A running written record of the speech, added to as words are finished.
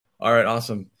All right,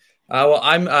 awesome. Well,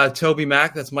 I'm Toby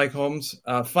Mack. That's Mike Holmes.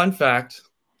 Fun fact: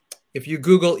 if you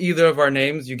Google either of our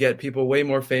names, you get people way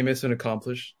more famous and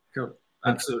accomplished Cool.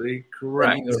 than, Absolutely than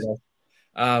correct. either of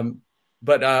us.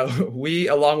 But we,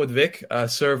 along with Vic,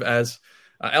 serve as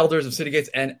elders of City Gates,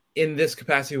 and in this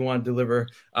capacity, we want to deliver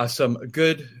some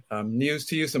good news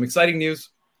to you, some exciting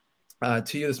news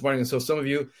to you this morning. And so, some of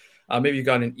you maybe you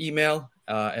got an email,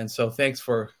 and so thanks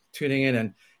for tuning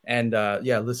in and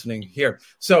listening here.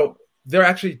 So there are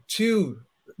actually two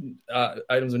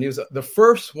items of news. The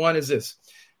first one is this: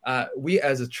 we,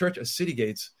 as a church of City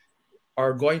Gates,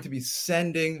 are going to be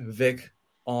sending Vic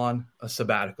on a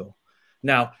sabbatical.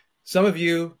 Now, some of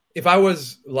you, if I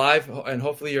was live and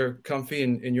hopefully you're comfy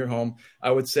in your home,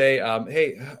 I would say,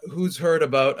 hey, who's heard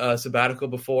about a sabbatical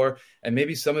before? And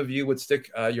maybe some of you would stick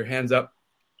your hands up.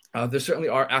 There certainly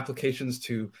are applications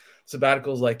to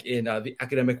sabbaticals, like in the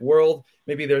academic world.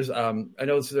 Maybe there's, I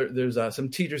know there's some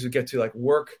teachers who get to like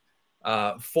work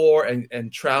for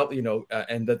and travel,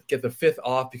 and that get the fifth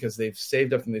off because they've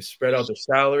saved up and they've spread out their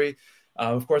salary.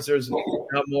 Of course, there's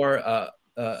now more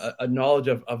a knowledge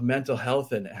of mental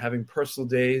health and having personal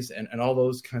days and all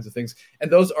those kinds of things.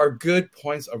 And those are good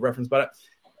points of reference. But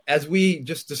as we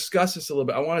just discuss this a little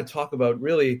bit, I want to talk about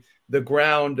really the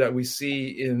ground that we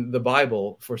see in the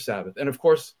Bible for Sabbath. And of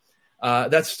course,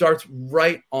 that starts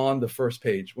right on the first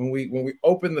page. When we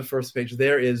open the first page,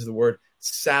 there is the word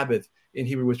Sabbath in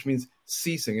Hebrew, which means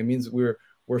ceasing. It means we're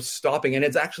stopping. And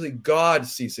it's actually God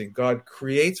ceasing. God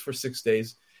creates for 6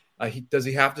 days. Does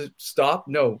he have to stop?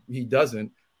 No, he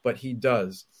doesn't, but he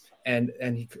does. And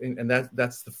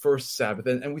that's the first Sabbath.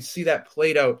 And we see that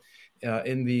played out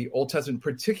in the Old Testament,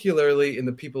 particularly in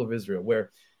the people of Israel,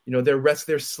 where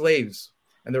they're slaves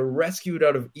and they're rescued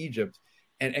out of Egypt,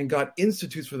 and God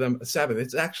institutes for them a Sabbath.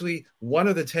 It's actually one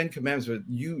of the 10 commandments where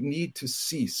you need to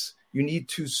cease, you need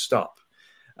to stop.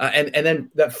 And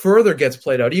then that further gets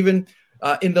played out. Even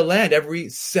in the land, every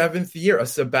seventh year, a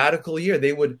sabbatical year,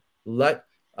 they would let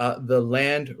the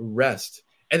land rest.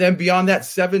 And then beyond that,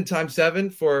 7 times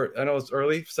 7 I know it's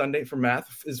early Sunday for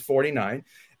math, is 49.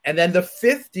 And then the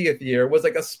 50th year was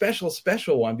like a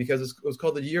special one because it was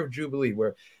called the year of Jubilee,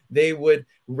 where they would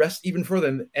rest even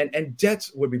further and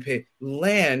debts would be paid.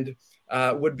 Land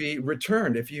would be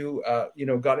returned. If you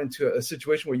got into a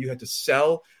situation where you had to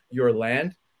sell your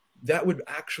land, that would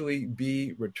actually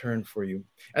be returned for you.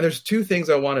 And there's two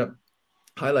things I want to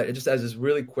highlight just as this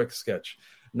really quick sketch.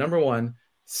 Number one,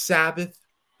 Sabbath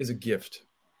is a gift.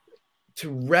 To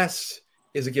rest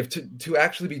is a gift. To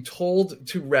actually be told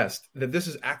to rest, that this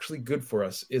is actually good for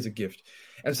us, is a gift.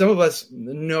 And some of us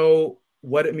know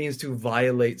what it means to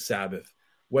violate Sabbath,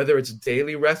 whether it's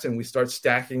daily rest and we start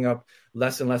stacking up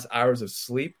less and less hours of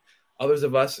sleep. Others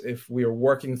of us, if we are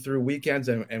working through weekends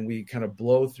and we kind of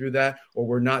blow through that, or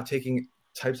we're not taking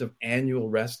types of annual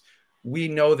rest, we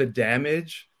know the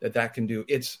damage that can do.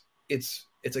 It's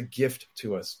a gift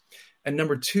to us. And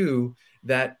number two,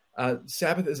 that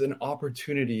Sabbath is an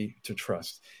opportunity to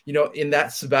trust. In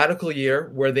that sabbatical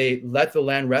year where they let the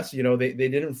land rest, they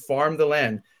didn't farm the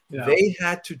land. Yeah. They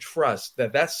had to trust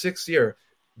that 6th year,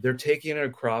 they're taking in a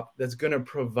crop that's going to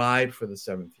provide for the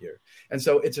 7th year. And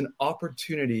so it's an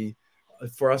opportunity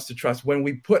for us to trust. When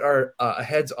we put our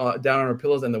heads down on our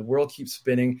pillows and the world keeps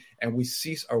spinning and we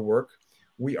cease our work,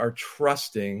 we are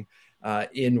trusting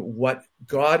in what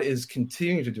God is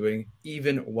continuing to doing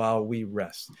even while we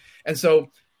rest. And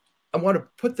so I want to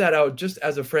put that out just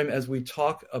as a frame as we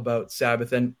talk about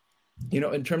Sabbath. And,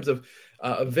 in terms of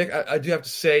Vic, I do have to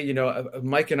say,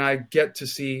 Mike and I get to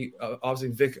see,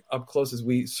 obviously, Vic up close as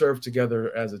we serve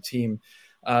together as a team.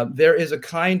 There is a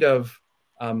kind of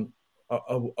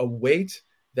a weight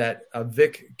that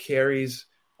Vic carries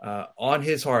on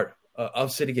his heart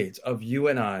of City Gates, of you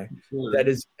and I, that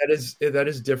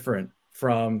is different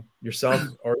from yourself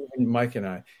or even Mike and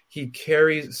I. He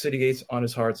carries City Gates on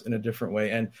his hearts in a different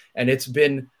way. And it's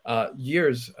been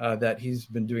years that he's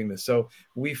been doing this. So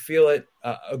we feel it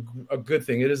a good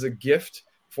thing. It is a gift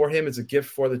for him. It's a gift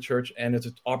for the church. And it's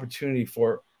an opportunity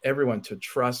for everyone to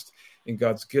trust in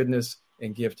God's goodness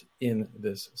and gift in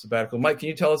this sabbatical. Mike, can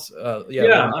you tell us?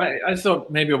 I thought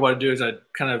maybe what I'd do is I'd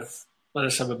kind of let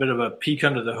us have a bit of a peek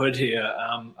under the hood here.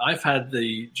 I've had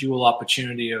the dual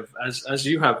opportunity of, as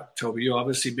you have, Toby, you've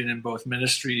obviously been in both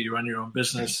ministry, you run your own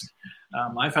business.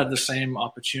 I've had the same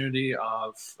opportunity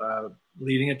of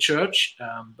leading a church,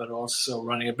 but also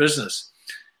running a business.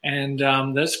 And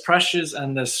there's pressures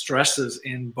and there's stresses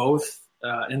in both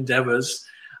endeavors.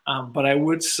 But I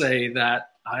would say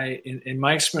that in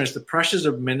my experience, the pressures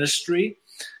of ministry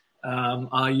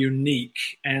are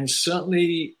unique, and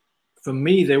certainly for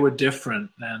me, they were different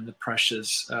than the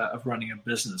pressures of running a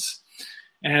business.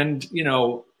 And,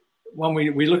 when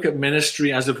we look at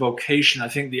ministry as a vocation, I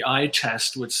think the eye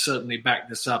test would certainly back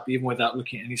this up, even without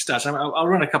looking at any stats. I'll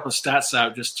run a couple of stats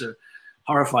out just to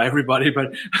horrify everybody,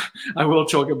 but I will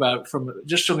talk about from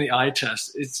the eye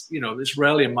test. It's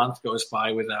rarely a month goes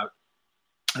by without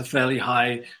a fairly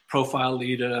high profile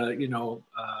leader,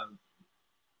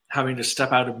 having to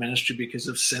step out of ministry because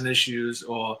of sin issues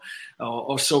or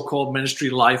so-called ministry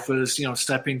lifers,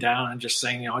 stepping down and just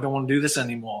saying, I don't want to do this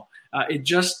anymore. It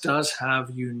just does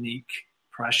have unique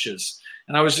pressures.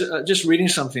 And I was just reading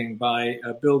something by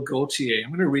Bill Gaultier. I'm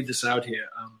going to read this out here.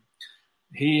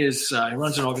 He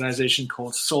runs an organization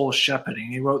called Soul Shepherding.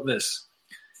 He wrote this.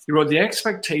 He wrote, the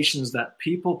expectations that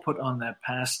people put on their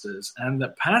pastors and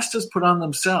that pastors put on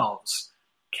themselves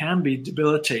can be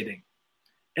debilitating.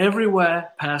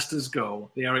 Everywhere pastors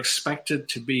go, they are expected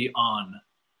to be on,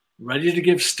 ready to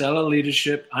give stellar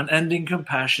leadership, unending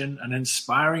compassion, an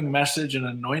inspiring message, an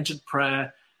anointed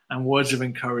prayer, and words of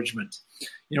encouragement.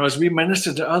 As we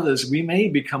minister to others, we may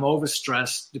become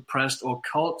overstressed, depressed, or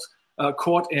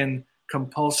caught in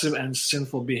compulsive and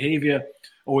sinful behavior,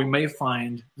 or we may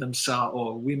find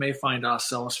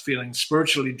ourselves feeling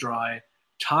spiritually dry,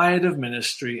 tired of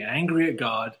ministry, angry at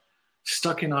God,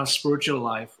 stuck in our spiritual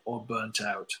life, or burnt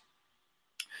out.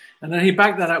 And then he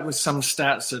backed that up with some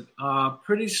stats that are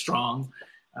pretty strong.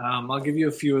 I'll give you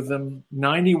a few of them.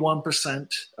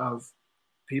 91% of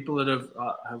people that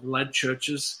have led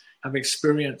churches have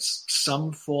experienced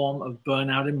some form of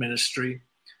burnout in ministry.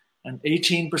 And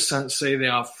 18% say they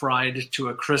are fried to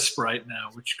a crisp right now,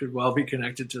 which could well be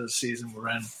connected to the season we're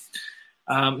in.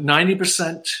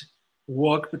 90%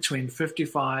 work between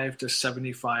 55 to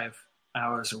 75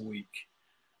 hours a week.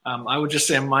 I would just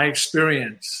say in my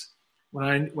experience,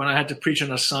 when I had to preach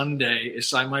on a Sunday,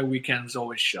 it's like my weekend's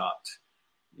always shot.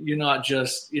 You're not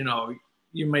just, you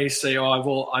may say,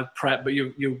 I've prepped, but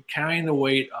you're carrying the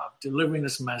weight of delivering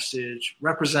this message,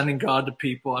 representing God to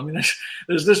people. I mean,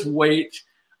 there's this weight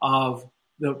of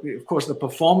course, the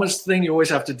performance thing you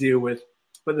always have to deal with,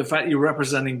 but the fact you're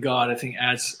representing God, I think,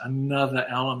 adds another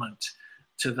element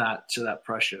to that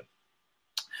pressure.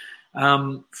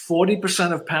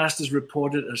 40% of pastors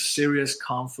reported a serious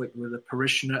conflict with a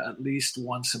parishioner at least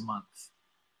once a month.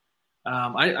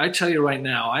 I tell you right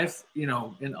now, I've,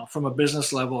 from a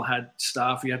business level, had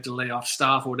staff, you had to lay off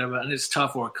staff or whatever, and it's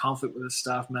tough, or a conflict with a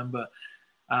staff member.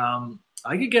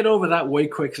 I could get over that way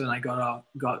quicker than I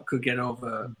could get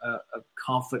over a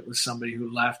conflict with somebody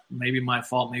who left. Maybe my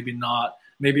fault, maybe not.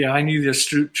 Maybe I knew this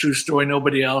true story,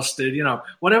 nobody else did.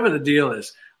 Whatever the deal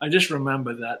is, I just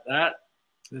remember that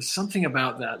there's something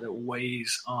about that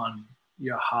weighs on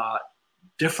your heart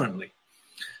differently.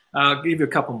 I'll give you a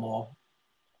couple more.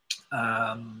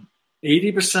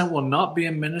 80% will not be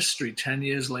in ministry 10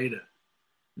 years later,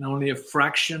 and only a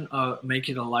fraction of make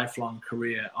it a lifelong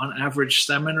career. On average,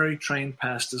 seminary-trained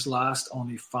pastors last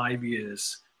only 5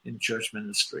 years in church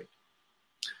ministry.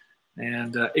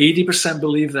 And 80%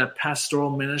 believe that pastoral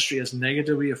ministry has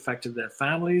negatively affected their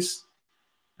families,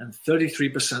 and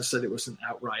 33% said it was an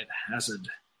outright hazard.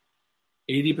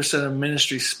 80% of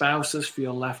ministry spouses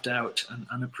feel left out and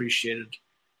unappreciated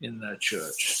in their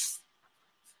church.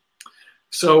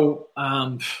 So,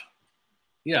 that's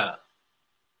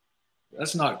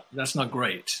not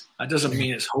great. That doesn't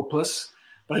mean it's hopeless,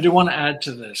 but I do want to add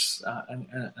to this, and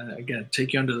again,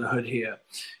 take you under the hood here.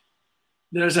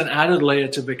 There's an added layer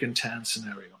to Vic and Tan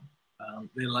scenario.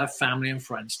 They left family and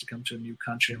friends to come to a new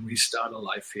country and restart a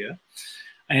life here.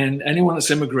 And anyone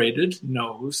that's immigrated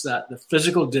knows that the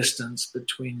physical distance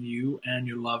between you and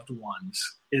your loved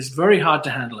ones is very hard to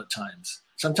handle at times.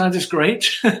 Sometimes it's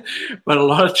great, but a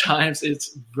lot of times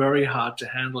it's very hard to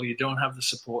handle. You don't have the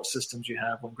support systems you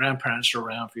have when grandparents are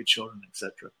around for your children,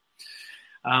 etc.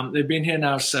 They've been here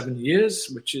now 7 years,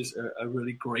 which is a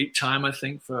really great time, I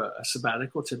think, for a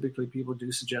sabbatical. Typically, people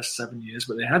do suggest 7 years,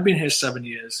 but they have been here 7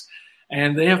 years,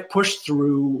 and they have pushed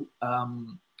through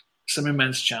some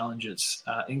immense challenges,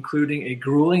 including a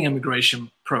grueling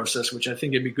immigration process, which I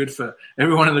think it'd be good for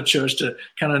everyone in the church to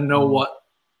kind of know what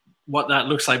that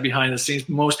looks like behind the scenes.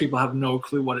 Most people have no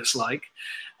clue what it's like.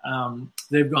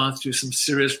 They've gone through some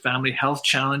serious family health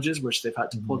challenges, which they've had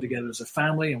to pull together as a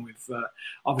family, and we've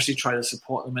obviously tried to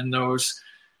support them in those.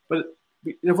 But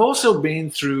they've also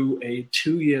been through a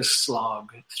 2-year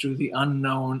slog through the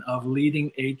unknown of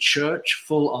leading a church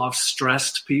full of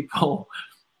stressed people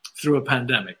through a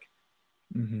pandemic.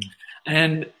 Mm-hmm.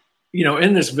 And,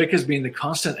 in this, Vic has been the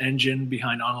constant engine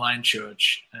behind online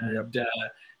church. And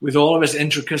with all of his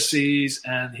intricacies,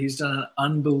 and he's done an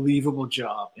unbelievable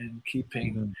job in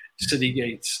keeping City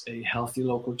Gates a healthy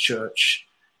local church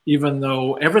even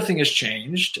though everything has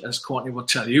changed, as Courtney will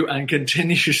tell you, and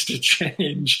continues to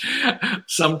change,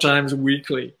 sometimes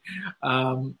weekly.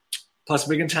 Plus,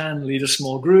 Vic and Tan lead a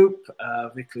small group.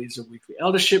 Vic leads a weekly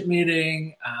eldership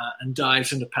meeting and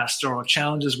dives into pastoral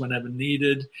challenges whenever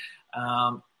needed.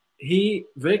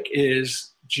 Vic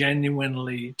is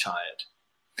genuinely tired.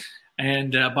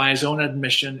 And by his own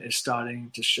admission, is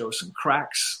starting to show some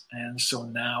cracks. And so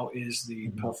now is the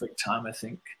perfect time, I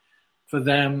think, for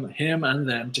him and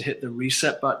them, to hit the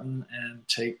reset button and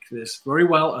take this very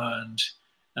well-earned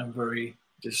and very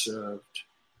deserved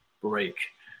break.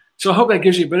 So I hope that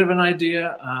gives you a bit of an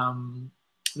idea.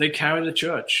 They carry the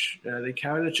church. They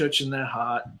carry the church in their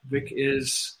heart. Vic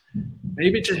is,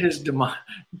 maybe to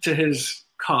his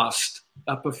cost,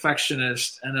 a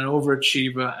perfectionist and an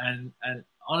overachiever, and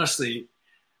honestly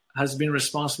has been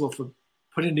responsible for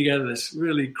putting together this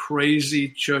really crazy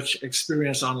church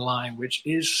experience online, which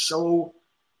is so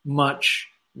much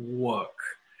work.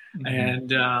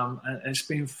 And it's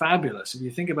been fabulous. If you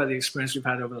think about the experience we've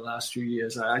had over the last few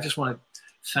years, I just want to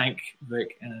thank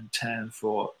Vic and Tan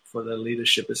for their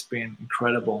leadership. It's been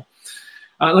incredible.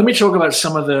 Let me talk about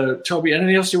some of the, Toby,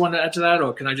 anything else you want to add to that?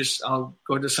 Or I'll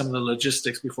go to some of the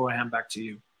logistics before I hand back to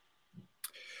you.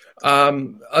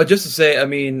 Just to say, I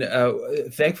mean,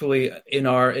 thankfully in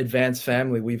our advanced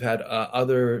family, we've had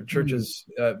other churches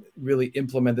really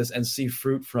implement this and see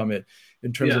fruit from it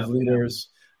in terms of leaders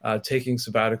taking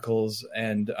sabbaticals.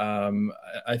 And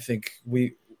I think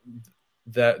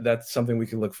that's something we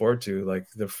can look forward to, like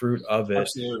the fruit of it.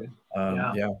 Absolutely.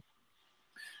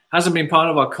 Hasn't been part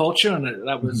of our culture, and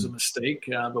that was a mistake.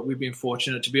 But we've been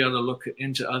fortunate to be able to look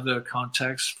into other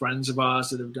contexts. Friends of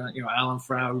ours that have done, Alan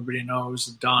Frau, everybody knows,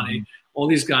 Donnie. All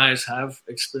these guys have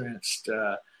experienced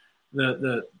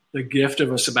the gift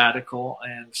of a sabbatical,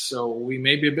 and so we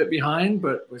may be a bit behind,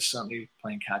 but we're certainly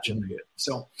playing catch up here.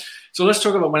 So let's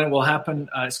talk about when it will happen.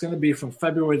 It's going to be from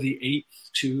February the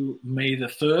 8th to May the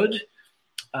 3rd.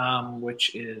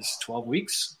 Which is 12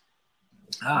 weeks.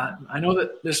 I know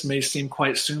that this may seem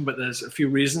quite soon, but there's a few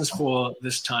reasons for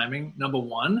this timing. Number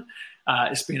one,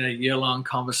 it's been a year-long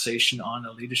conversation on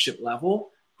a leadership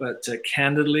level, but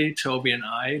candidly, Toby and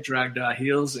I dragged our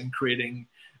heels in creating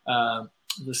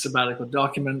the sabbatical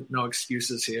document. No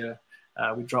excuses here.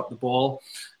 We dropped the ball,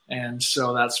 and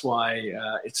so that's why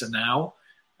it's a now.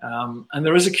 And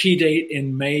there is a key date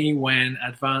in May when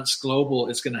Advanced Global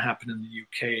is going to happen in the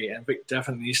UK, and Vic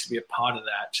definitely needs to be a part of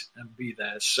that and be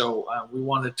there. So we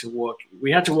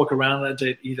had to work around that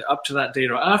date, either up to that date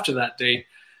or after that date.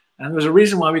 And there's a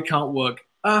reason why we can't work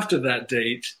after that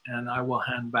date. And I will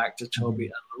hand back to Toby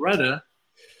and Loretta,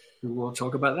 who will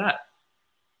talk about that.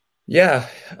 Yeah.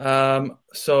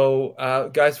 So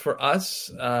guys, for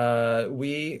us,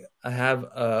 we have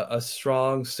a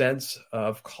strong sense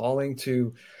of calling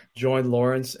to join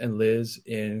Lawrence and Liz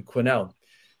in Quesnel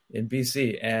in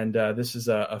BC. And this is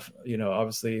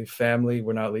obviously family.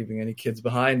 We're not leaving any kids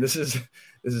behind. This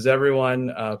is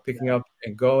everyone picking up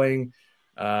and going.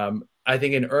 I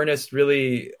think in earnest,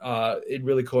 really, it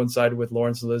really coincided with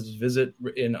Lawrence and Liz's visit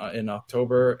in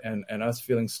October, and us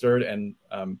feeling stirred and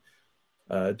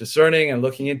discerning and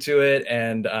looking into it.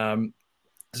 And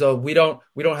so we don't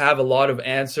have a lot of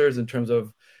answers in terms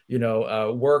of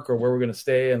work or where we're going to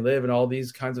stay and live and all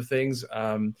these kinds of things.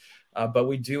 But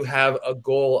we do have a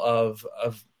goal of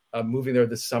moving there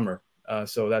this summer.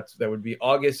 So that would be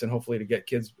August, and hopefully to get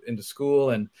kids into school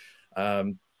and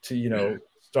to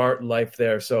start life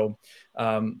there. So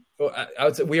I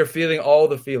would say we are feeling all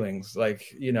the feelings. Like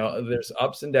there's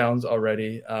ups and downs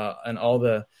already, and all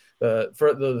the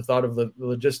thought of the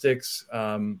logistics.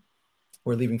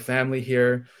 We're leaving family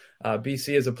here.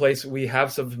 BC is a place we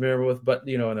have some familiar with, but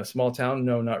in a small town,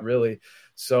 no, not really.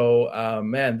 So,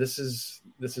 man, this is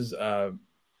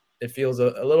it feels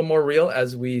a little more real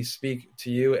as we speak to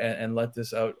you and let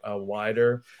this out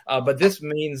wider. But this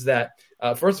means that,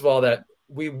 first of all, that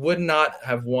we would not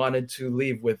have wanted to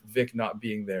leave with Vic not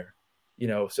being there.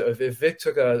 So if Vic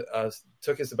took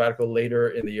his sabbatical later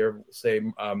in the year, say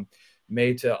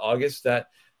May to August, that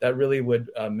really would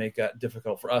make that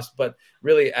difficult for us. But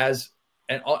really,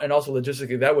 and also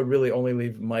logistically, that would really only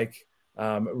leave Mike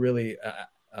available.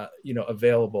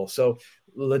 So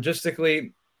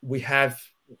logistically,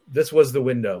 this was the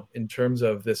window in terms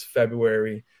of this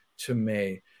February to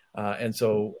May. And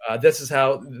so this is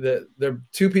how there are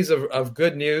two pieces of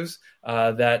good news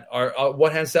that are on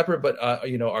one hand separate, but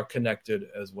are connected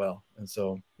as well. And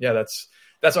so, yeah, that's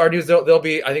our news. There'll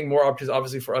be, I think, more opportunities,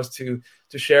 obviously, for us to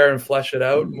share and flesh it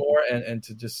out more and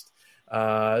to just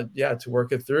to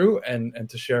work it through and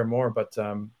to share more. But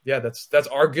that's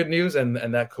our good news,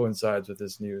 and that coincides with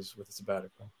this news with the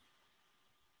sabbatical.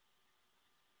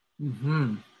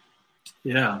 Mm-hmm.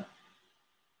 Yeah.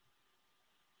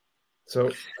 So,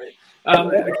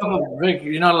 Vic,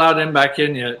 you're not allowed in back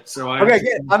in yet. So Okay,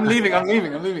 I'm leaving.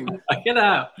 Get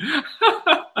out.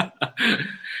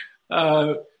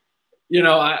 I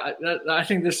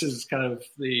think this is kind of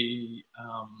the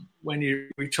when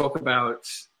we talk about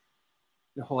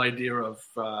the whole idea of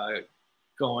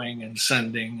going and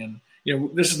sending, and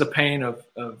this is the pain of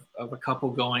a couple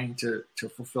going to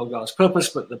fulfill God's purpose,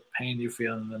 but the pain you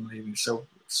feel in them leaving. So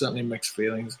certainly mixed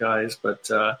feelings, guys, but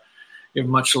you're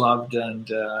much loved,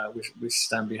 and we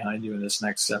stand behind you in this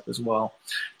next step as well.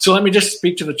 So let me just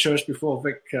speak to the church before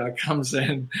Vic comes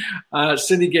in.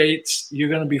 City Gates, you're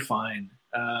going to be fine.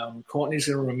 Courtney's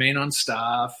going to remain on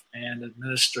staff and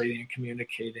administrating and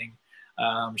communicating.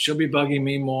 She'll be bugging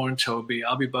me more and Toby.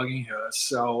 I'll be bugging her.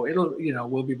 So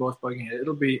we'll be both bugging her.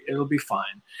 It'll be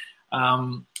fine.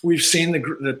 We've seen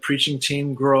the preaching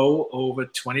team grow over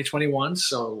 2021,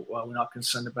 so we're not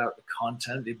concerned about the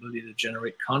content, the ability to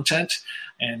generate content,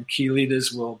 and key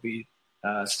leaders will be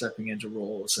stepping into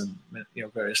roles and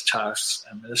various tasks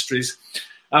and ministries.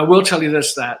 I will tell you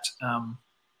this, that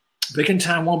Vic and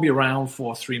Tan won't be around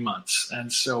for 3 months,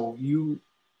 and so you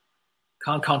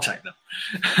can't contact them.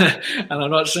 And I'm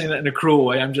not saying that in a cruel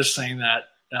way. I'm just saying that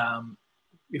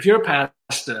if you're a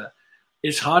pastor,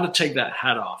 it's hard to take that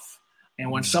hat off. And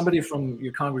when somebody from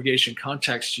your congregation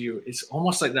contacts you, it's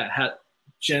almost like that hat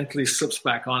gently slips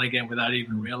back on again without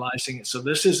even realizing it. So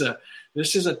this is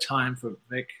a time for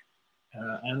Vic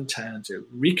and Tan to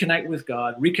reconnect with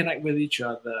God, reconnect with each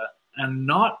other, and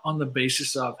not on the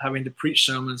basis of having to preach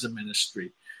sermons and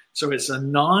ministry. So it's a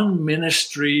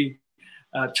non-ministry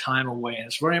time away, and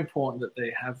it's very important that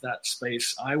they have that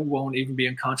space. I won't even be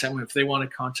in contact with them. If they want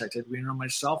to contact Edwina or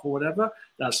myself or whatever,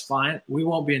 that's fine. We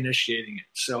won't be initiating it.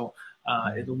 So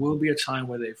it will be a time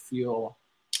where they feel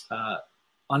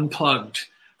unplugged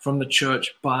from the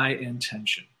church by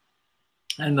intention.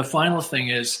 And the final thing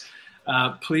is,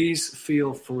 please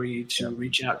feel free to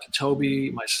reach out to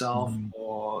Toby, myself,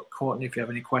 or Courtney if you have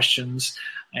any questions.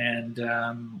 And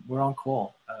we're on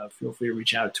call. Feel free to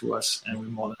reach out to us, and we're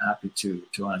more than happy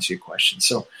to answer your questions.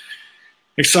 So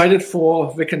excited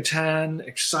for Vic and Tan,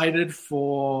 excited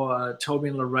for Toby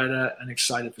and Loretta, and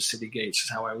excited for City Gates is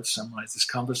how I would summarize this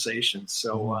conversation.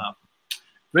 So,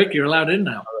 Vic, you're allowed in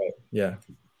now. All right. Yeah,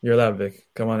 you're allowed, Vic.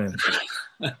 Come on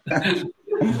in.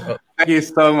 Thank you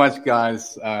so much,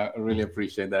 guys. I really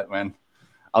appreciate that, man.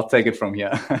 I'll take it from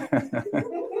here.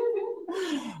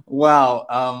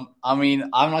 Wow. I mean,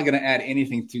 I'm not going to add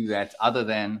anything to that other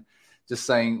than just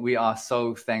saying we are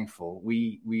so thankful.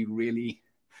 We really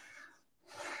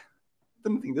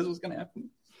didn't think this was going to happen.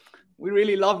 We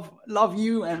really love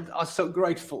you and are so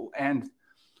grateful and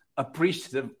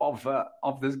appreciative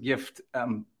of this gift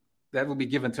that will be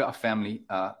given to our family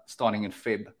starting in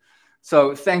Feb.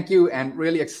 So thank you, and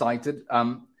really excited.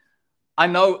 I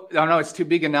know it's two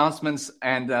big announcements,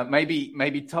 and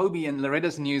maybe Toby and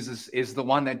Loretta's news is the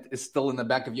one that is still in the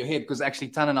back of your head, because actually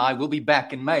Tan and I will be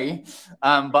back in May.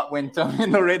 But when Toby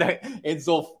and Loretta heads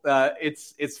off,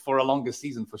 it's for a longer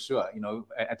season for sure.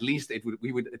 At least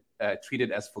we would treat it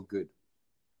as for good.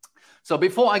 So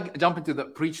before I jump into the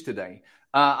preach today,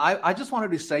 I just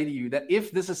wanted to say to you that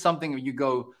if this is something where you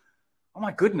go, oh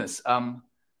my goodness,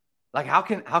 like how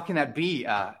can that be?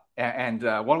 And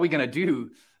what are we going to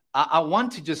do? I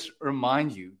want to just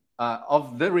remind you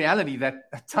of the reality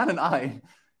that Tan and I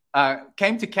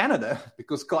came to Canada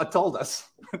because God told us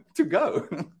to go.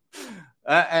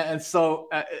 And so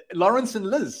Lawrence and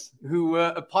Liz, who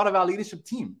were a part of our leadership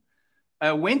team,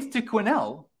 went to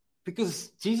Quesnel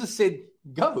because Jesus said,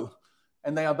 go.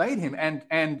 And they obeyed him.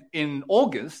 And in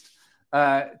August,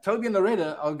 Toby and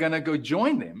Loretta are going to go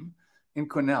join them in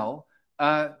Quesnel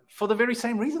for the very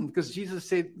same reason, because Jesus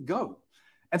said, go.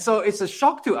 And so it's a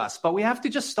shock to us, but we have to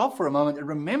just stop for a moment and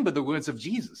remember the words of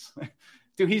Jesus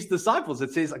to his disciples.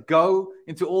 It says, go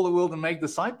into all the world and make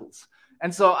disciples.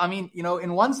 And so, I mean,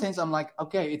 in one sense, I'm like,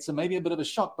 okay, it's maybe a bit of a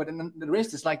shock, but in the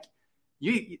rest, it's like,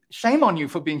 shame on you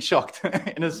for being shocked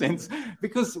in a sense,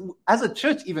 because as a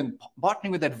church, even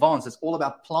partnering with Advance, it's all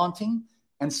about planting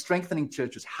and strengthening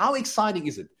churches. How exciting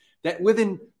is it that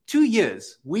within 2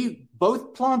 years, we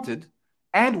both planted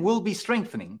and will be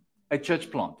strengthening a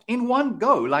church plant in one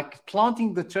go, like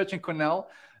planting the church in Quesnel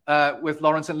with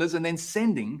Lawrence and Liz, and then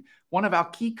sending one of our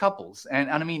key couples. And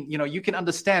I mean, you can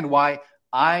understand why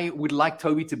I would like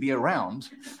Toby to be around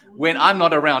when I'm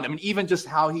not around. I mean, even just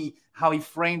how he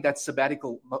framed that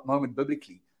sabbatical moment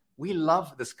biblically. We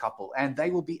love this couple, and they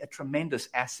will be a tremendous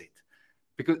asset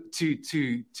because to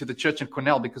the church in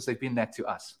Quesnel, because they've been that to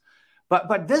us.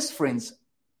 But this, friends,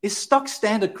 is stock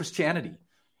standard Christianity.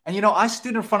 And, I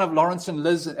stood in front of Lawrence and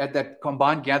Liz at that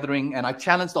combined gathering, and I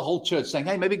challenged the whole church saying,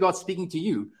 hey, maybe God's speaking to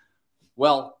you.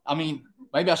 Well,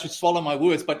 maybe I should swallow my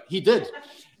words, but he did.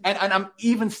 And I'm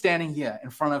even standing here in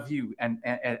front of you and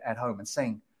at home and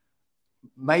saying,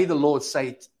 may the Lord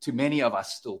say to many of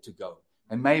us still to go.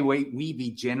 And may we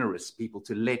be generous people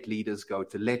to let leaders go,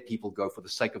 to let people go for the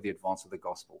sake of the advance of the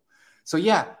gospel. So,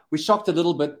 yeah, we're shocked a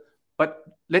little bit, but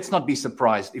let's not be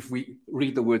surprised if we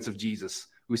read the words of Jesus,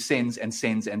 who sends and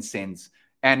sends and sends.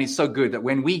 And it's so good that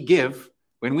when we give,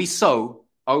 when we sow,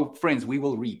 oh, friends, we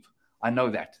will reap. I know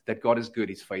that God is good.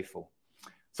 He's faithful.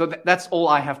 So that's all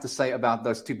I have to say about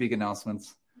those two big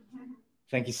announcements.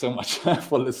 Thank you so much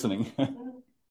for listening.